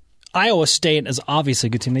 Coach, Iowa State is obviously a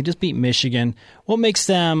good team. They just beat Michigan. What makes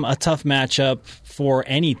them a tough matchup for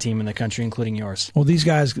any team in the country, including yours? Well, these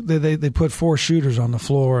guys, they put 4 shooters on the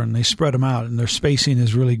floor, and they spread them out, and their spacing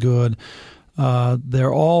is really good.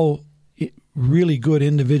 They're all really good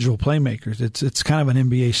individual playmakers. It's kind of an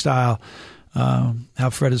NBA style. How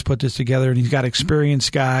Fred has put this together, and he's got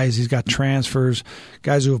experienced guys. He's got transfers,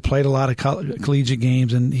 guys who have played a lot of collegiate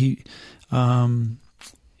games, and he's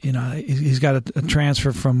got a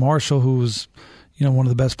transfer from Marshall, who was one of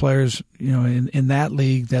the best players in that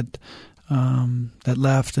league that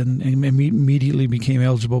left and immediately became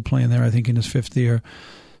eligible playing there, I think, in his 5th year.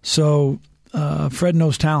 So Fred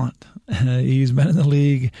knows talent. He's been in the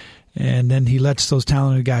league, and then he lets those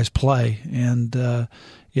talented guys play, and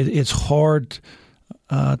it's hard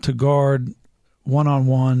to guard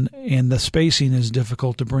one-on-one, and the spacing is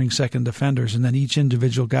difficult to bring second defenders, and then each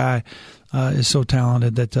individual guy is so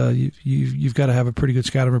talented that you've got to have a pretty good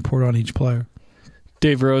scouting report on each player.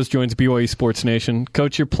 Dave Rose joins BYU Sports Nation.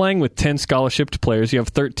 Coach, you're playing with 10 scholarship players. You have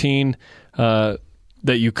 13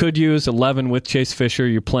 that you could use, 11 with Chase Fisher.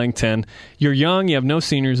 You're playing 10. You're young. You have no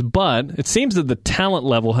seniors, but it seems that the talent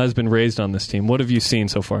level has been raised on this team. What have you seen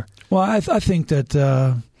so far? Well, I think that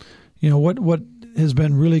what has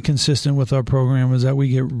been really consistent with our program is that we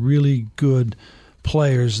get really good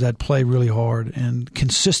players that play really hard and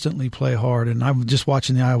consistently play hard. And I'm just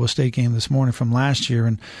watching the Iowa State game this morning from last year,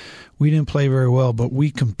 and we didn't play very well, but we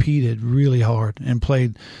competed really hard and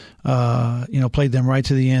played them right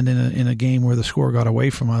to the end in a game where the score got away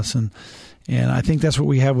from us. And I think that's what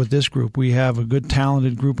we have with this group. We have a good,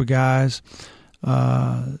 talented group of guys.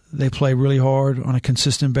 They play really hard on a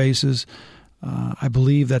consistent basis. I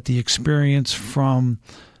believe that the experience from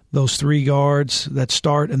those 3 guards that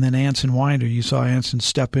start, and then Anson Winder, you saw Anson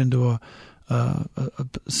step into a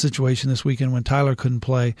situation this weekend when Tyler couldn't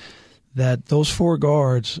play. that those 4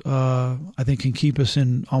 guards, I think, can keep us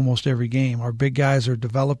in almost every game. Our big guys are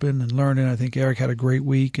developing and learning. I think Eric had a great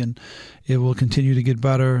week, and it will continue to get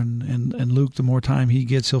better. And Luke, the more time he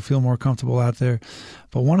gets, he'll feel more comfortable out there.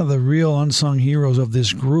 But one of the real unsung heroes of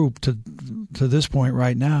this group to this point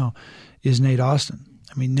right now is Nate Austin.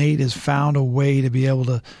 I mean, Nate has found a way to be able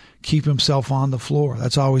to keep himself on the floor.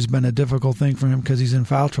 That's always been a difficult thing for him because he's in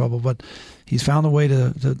foul trouble. But he's found a way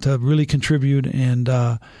to really contribute, and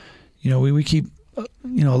we keep a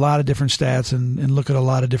lot of different stats and look at a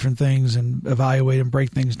lot of different things and evaluate and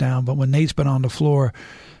break things down. But when Nate's been on the floor,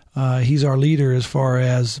 he's our leader as far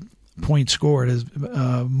as points scored, is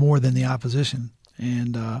more than the opposition,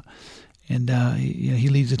 and he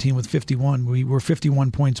leads the team with 51. We were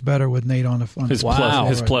 51 points better with Nate on the his floor.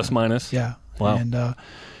 His plus minus. Yeah. Wow.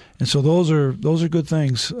 And so those are good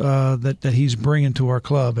things that he's bringing to our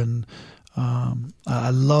club, and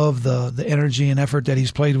I love the energy and effort that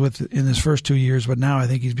he's played with in his first 2 years. But now I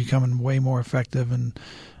think he's becoming way more effective and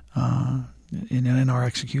in our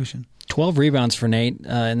execution. 12 rebounds for Nate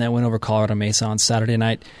in that win over Colorado Mesa on Saturday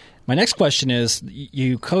night. My next question is,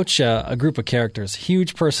 you coach a group of characters,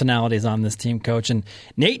 huge personalities on this team, Coach, and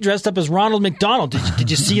Nate dressed up as Ronald McDonald.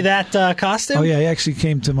 Did you see that costume? Oh, yeah, he actually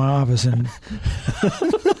came to my office, and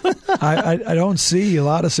I don't see a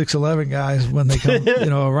lot of 6'11" guys when they come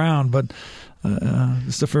around, but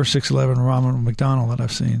it's the first 6'11" Ronald McDonald that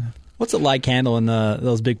I've seen. What's it like handling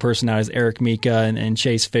those big personalities, Eric Mika and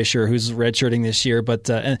Chase Fisher, who's redshirting this year, but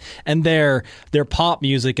and their pop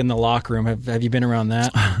music in the locker room? Have you been around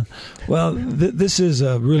that? Well, this is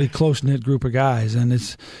a really close-knit group of guys, and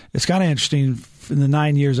it's kind of interesting. In the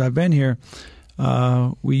 9 years I've been here,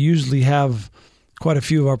 we usually have quite a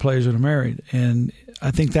few of our players that are married, and I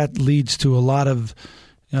think that leads to a lot of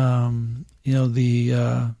the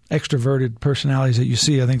extroverted personalities that you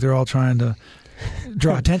see. I think they're all trying to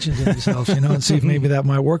draw attention to themselves, and see if maybe that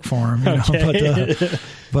might work for them. Okay.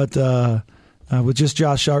 But with just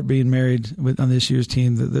Josh Sharp being married on this year's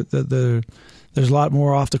team, there's a lot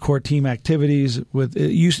more off the court team activities.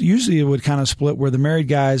 Usually it would kind of split where the married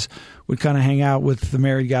guys would kind of hang out with the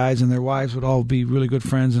married guys, and their wives would all be really good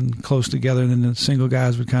friends and close together, and then the single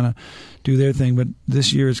guys would kind of do their thing. But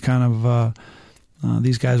this year it's kind of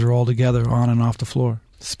these guys are all together on and off the floor.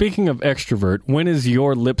 Speaking of extrovert, when is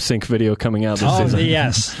your lip sync video coming out this season?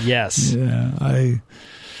 Yes. Yeah, I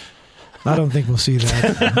don't think we'll see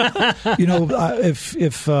that.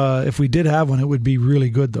 If we did have one, it would be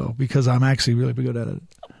really good though, because I'm actually really good at it.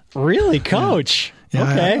 Really, Coach? Yeah,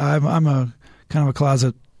 okay. I'm a kind of a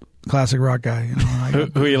classic rock guy.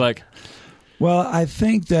 Who you like? Well, I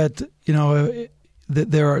think that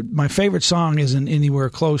my favorite song isn't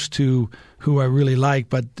anywhere close to who I really like,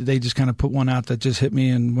 but they just kind of put one out that just hit me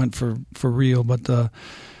and went for real. But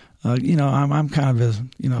I'm kind of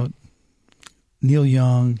Neil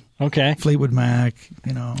Young, okay, Fleetwood Mac,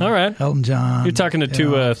 all right, Elton John. You're talking to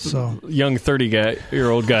two young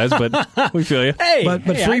 30-year-old guys, but we feel you. But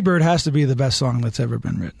Freebird has to be the best song that's ever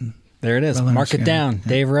been written. There it is. Mark it down. Yeah.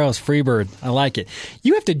 Dave Rose, Freebird. I like it.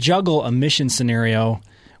 You have to juggle a mission scenario,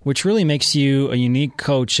 which really makes you a unique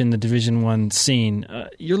coach in the Division I scene.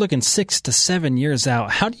 You're looking 6 to 7 years out.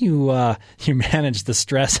 How do you manage the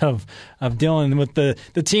stress of dealing with the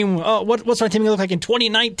team? Oh, what's our team going to look like in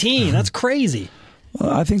 2019? That's crazy. Well,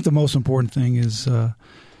 I think the most important thing is that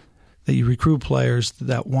you recruit players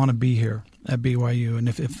that want to be here at BYU. And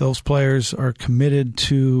if those players are committed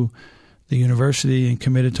to the university and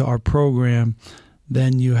committed to our program,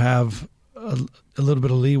 then you have a little bit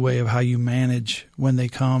of leeway of how you manage when they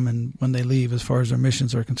come and when they leave as far as their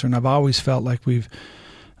missions are concerned. I've always felt like we've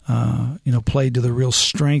played to the real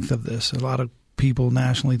strength of this. A lot of people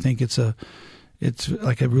nationally think it's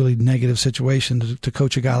like a really negative situation to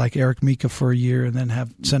coach a guy like Eric Mika for a year and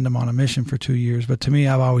then send him on a mission for 2 years. But to me,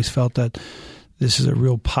 I've always felt that this is a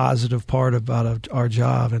real positive part about our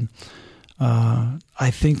job. And I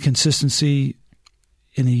think consistency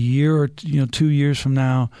in a year or 2 years from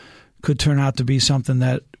now could turn out to be something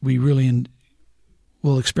that we really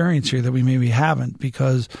will experience here that we maybe haven't,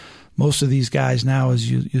 because most of these guys now,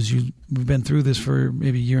 we've been through this for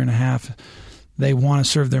maybe a year and a half, they want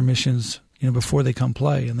to serve their missions before they come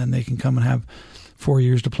play, and then they can come and have 4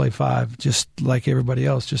 years to play 5, just like everybody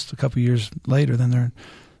else, just a couple of years later than they're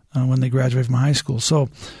when they graduate from high school. So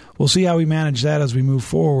we'll see how we manage that as we move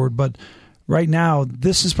forward. But right now,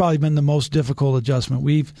 this has probably been the most difficult adjustment.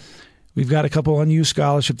 We've got a couple unused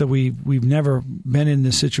scholarship that we've never been in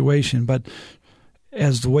this situation, but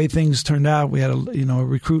as the way things turned out, we had a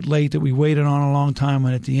recruit late that we waited on a long time,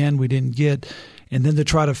 and at the end we didn't get, and then to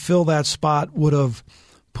try to fill that spot would have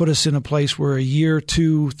put us in a place where a year,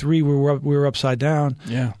 2, 3, we were upside down.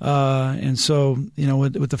 Yeah. And so,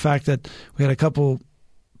 with the fact that we had a couple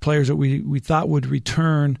players that we thought would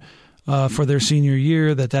return for their senior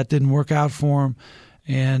year, that didn't work out for them,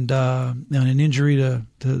 and an injury to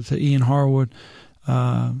Ian Harwood,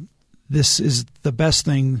 this is the best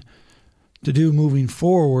thing to do moving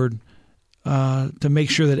forward, to make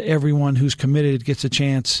sure that everyone who's committed gets a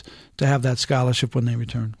chance to have that scholarship when they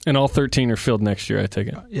return. And all 13 are filled next year, I take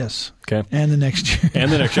it. Yes. Okay. And the next year.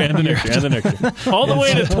 And the next year. And the next year. And the next year. All the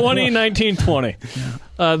way to 2019-20.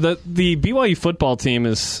 Yeah. The BYU football team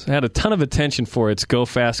has had a ton of attention for its go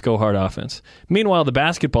fast, go hard offense. Meanwhile, the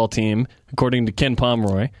basketball team, according to Ken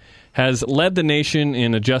Pomeroy, has led the nation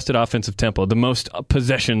in adjusted offensive tempo, the most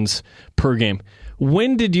possessions per game.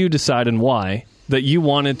 When did you decide, and why, that you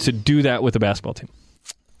wanted to do that with the basketball team?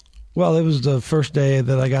 Well, it was the first day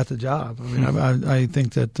that I got the job. I mean, I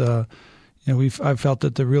think that I felt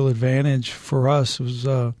that the real advantage for us was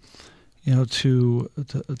to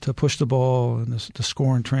push the ball and to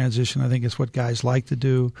score in transition. I think it's what guys like to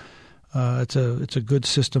do. It's a good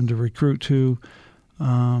system to recruit to,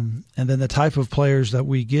 and then the type of players that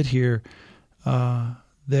we get here,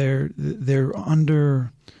 they're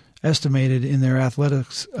underestimated in their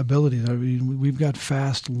athletics abilities. I mean, we've got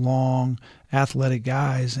fast, long, athletic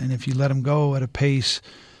guys, and if you let them go at a pace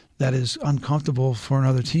that is uncomfortable for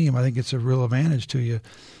another team, I think it's a real advantage to you.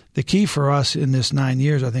 The key for us in this 9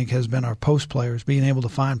 years, I think, has been our post players, being able to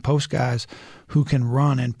find post guys who can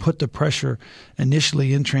run and put the pressure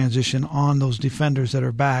initially in transition on those defenders that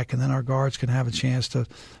are back, and then our guards can have a chance to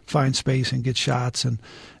find space and get shots. And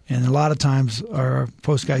a lot of times our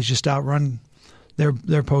post guys just outrun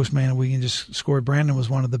their post man, and we can just score. Brandon was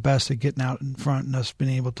one of the best at getting out in front, and us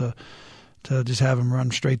being able to just have him run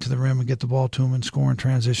straight to the rim and get the ball to him and score in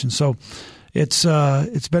transition. So it's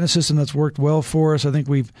been a system that's worked well for us. I think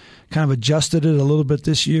we've kind of adjusted it a little bit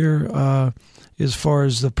this year as far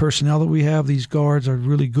as the personnel that we have. These guards are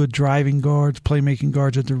really good driving guards, playmaking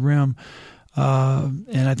guards at the rim.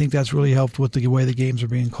 And I think that's really helped with the way the games are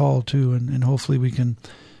being called too. And hopefully we can,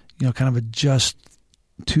 kind of adjust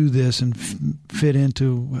to this and fit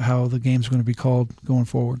into how the game's going to be called going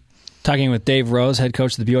forward. Talking with Dave Rose, head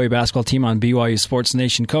coach of the BYU basketball team on BYU Sports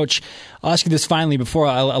Nation. Coach, I'll ask you this finally before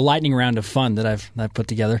a lightning round of fun that I've put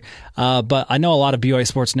together. But I know a lot of BYU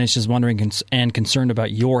Sports Nation is wondering and concerned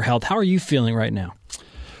about your health. How are you feeling right now?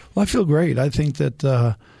 Well, I feel great. I think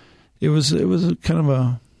that it was a kind of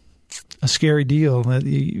a scary deal that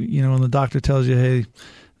when the doctor tells you, hey,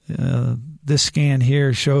 this scan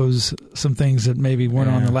here shows some things that maybe weren't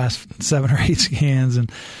on the last 7 or 8 scans,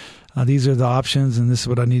 and these are the options, and this is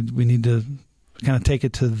what we need to kind of take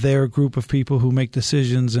it to their group of people who make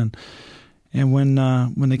decisions. And when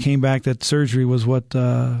they came back that surgery was what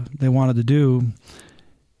they wanted to do,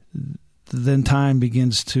 then time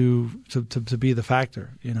begins to be the factor.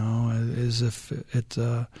 As if it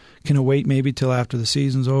can it wait maybe till after the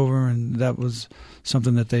season's over, and that was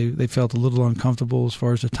something that they felt a little uncomfortable as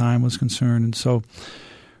far as the time was concerned. And so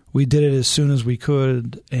we did it as soon as we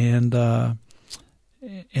could, and I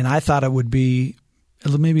thought it would be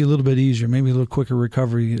maybe a little bit easier, maybe a little quicker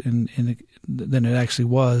recovery than it actually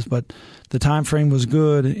was. But the time frame was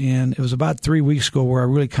good, and it was about 3 weeks ago where I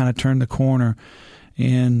really kind of turned the corner,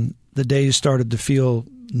 and the days started to feel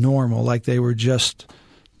normal, like they were just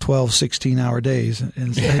 12, 16-hour days.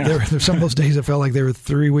 And there were some of those days that felt like they were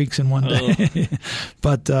 3 weeks in one day.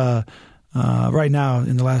 But right now,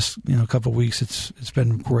 in the last couple of weeks, it's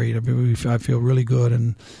been great. I feel really good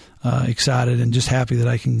and excited and just happy that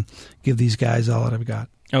I can give these guys all that I've got.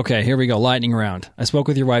 Okay, here we go. Lightning round. I spoke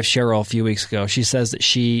with your wife, Cheryl, a few weeks ago. She says that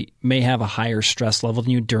she may have a higher stress level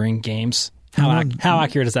than you during games. How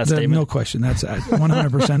accurate is that statement? No question. That's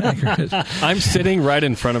 100% accurate. I'm sitting right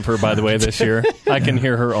in front of her, by the way, this year. I can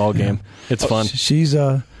hear her all game. It's fun. She's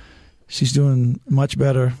doing much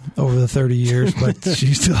better over the 30 years, but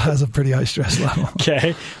she still has a pretty high stress level.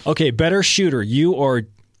 Okay. Better shooter, you or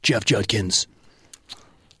Jeff Judkins?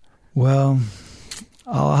 Well,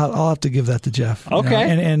 I'll have to give that to Jeff.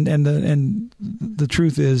 Okay. And the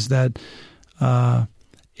truth is that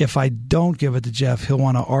if I don't give it to Jeff, he'll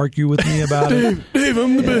want to argue with me about it. Dave,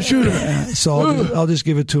 I'm the best shooter. So I'll just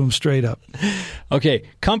give it to him straight up. Okay.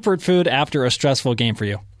 Comfort food after a stressful game for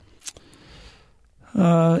you?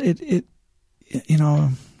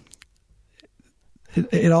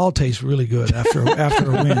 It all tastes really good after a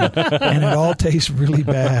win, and it all tastes really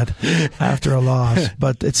bad after a loss.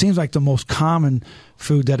 But it seems like the most common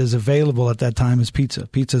food that is available at that time is pizza.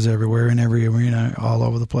 Pizza's everywhere in every arena, all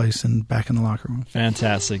over the place, and back in the locker room.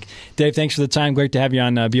 Fantastic. Dave, thanks for the time. Great to have you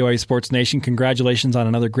on BYU Sports Nation. Congratulations on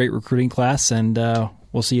another great recruiting class, and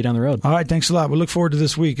we'll see you down the road. All right, thanks a lot. We look forward to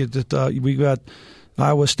this week. We got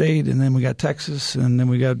Iowa State, and then we got Texas, and then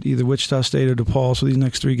we got either Wichita State or DePaul. So these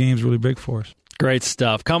next 3 games are really big for us. Great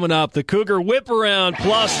stuff. Coming up, the Cougar Whip Around,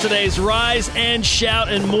 plus today's Rise and Shout,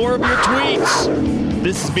 and more of your tweets.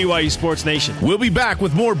 This is BYU Sports Nation. We'll be back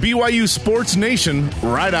with more BYU Sports Nation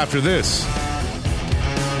right after this.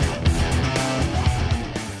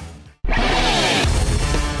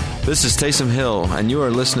 This is Taysom Hill, and you are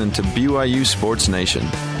listening to BYU Sports Nation.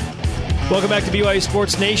 Welcome back to BYU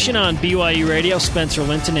Sports Nation on BYU Radio. Spencer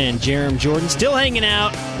Linton and Jerem Jordan still hanging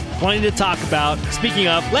out. Plenty to talk about. Speaking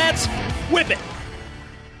of, let's whip it.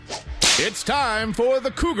 It's time for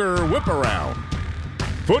the Cougar Whip Around.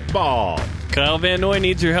 Football. Kyle Van Noy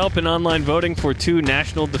needs your help in online voting for 2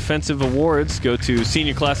 National Defensive Awards. Go to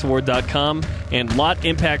seniorclassaward.com and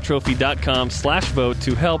lotimpacttrophy.com/vote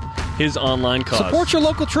to help his online cause. Support your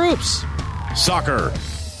local troops. Soccer.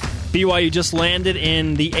 BYU just landed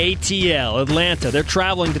in the ATL, Atlanta. They're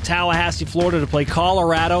traveling to Tallahassee, Florida to play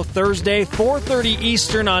Colorado Thursday, 4:30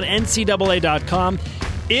 Eastern on NCAA.com.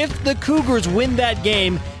 If the Cougars win that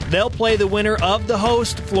game, they'll play the winner of the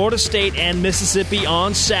host, Florida State and Mississippi,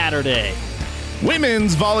 on Saturday.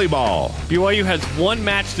 Women's volleyball. BYU has 1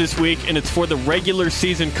 match this week, and it's for the regular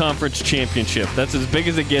season conference championship. That's as big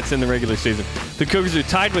as it gets in the regular season. The Cougars are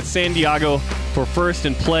tied with San Diego for first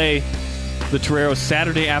and play the Toreros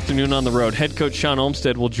Saturday afternoon on the road. Head coach Sean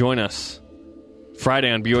Olmstead will join us Friday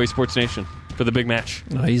on BYU Sports Nation for the big match.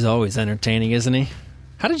 Oh, he's always entertaining, isn't he?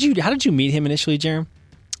 How did you meet him initially, Jerem?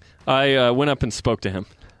 I went up and spoke to him.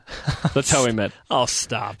 That's how we met. Oh,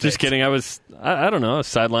 stop. Just kidding. I was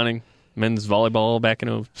sidelining men's volleyball back in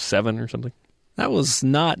 2007 or something. That was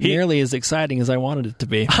not nearly as exciting as I wanted it to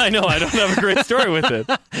be. I know. I don't have a great story with it.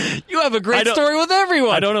 You have a great story with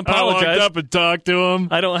everyone. I don't apologize. I walked up and talked to him.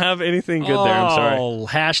 I don't have anything good there. I'm sorry. Oh,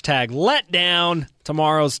 hashtag letdown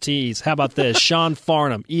tomorrow's tease. How about this? Sean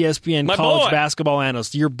Farnham, ESPN My college boy. basketball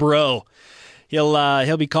analyst, your bro.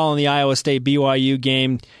 He'll be calling the Iowa State BYU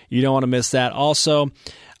game. You don't want to miss that. Also,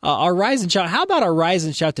 our Rise and Shout. How about our Rise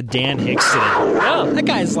and Shout to Dan Hicks today? Yeah, that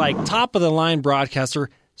guy's like top of the line broadcaster.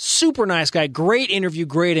 Super nice guy. Great interview.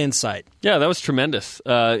 Great insight. Yeah, that was tremendous.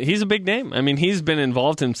 He's a big name. I mean, he's been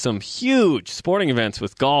involved in some huge sporting events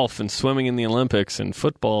with golf and swimming in the Olympics and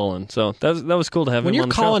football, and so that was cool to have when him you're on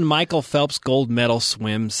the calling show. Michael Phelps gold medal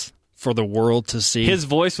swims for the world to see. His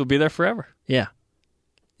voice will be there forever. Yeah.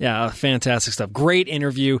 Yeah, fantastic stuff. Great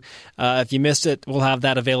interview. If you missed it, we'll have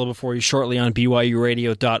that available for you shortly on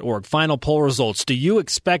BYURadio.org. Final poll results. Do you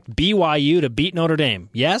expect BYU to beat Notre Dame?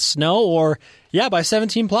 Yes, no, or yeah, by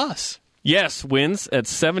 17 plus? Yes wins at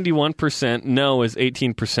 71%. No is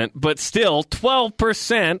 18%. But still,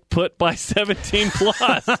 12% put by 17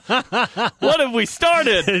 plus. What have we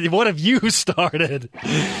started? What have you started?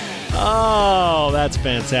 Oh, that's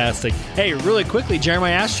fantastic. Hey, really quickly, Jeremy,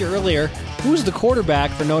 I asked you earlier, who's the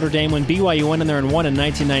quarterback for Notre Dame when BYU went in there and won in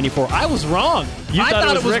 1994? I was wrong. You I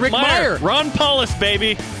thought it was Rick Meyer. Ron Paulus,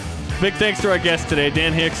 baby. Big thanks to our guests today,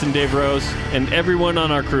 Dan Hicks and Dave Rose, and everyone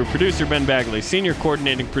on our crew. Producer Ben Bagley, senior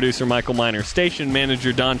coordinating producer Michael Miner, station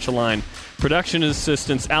manager Don Chaline, production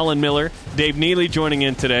assistants Alan Miller, Dave Neely joining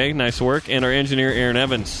in today, nice work, and our engineer Aaron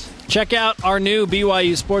Evans. Check out our new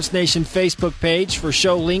BYU Sports Nation Facebook page for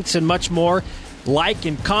show links and much more. Like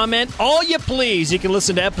and comment all you please. You can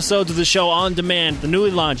listen to episodes of the show on demand at the newly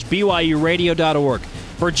launched BYURadio.org.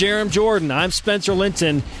 For Jerem Jordan, I'm Spencer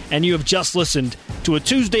Linton, and you have just listened to a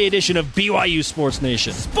Tuesday edition of BYU Sports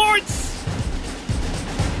Nation. Sports!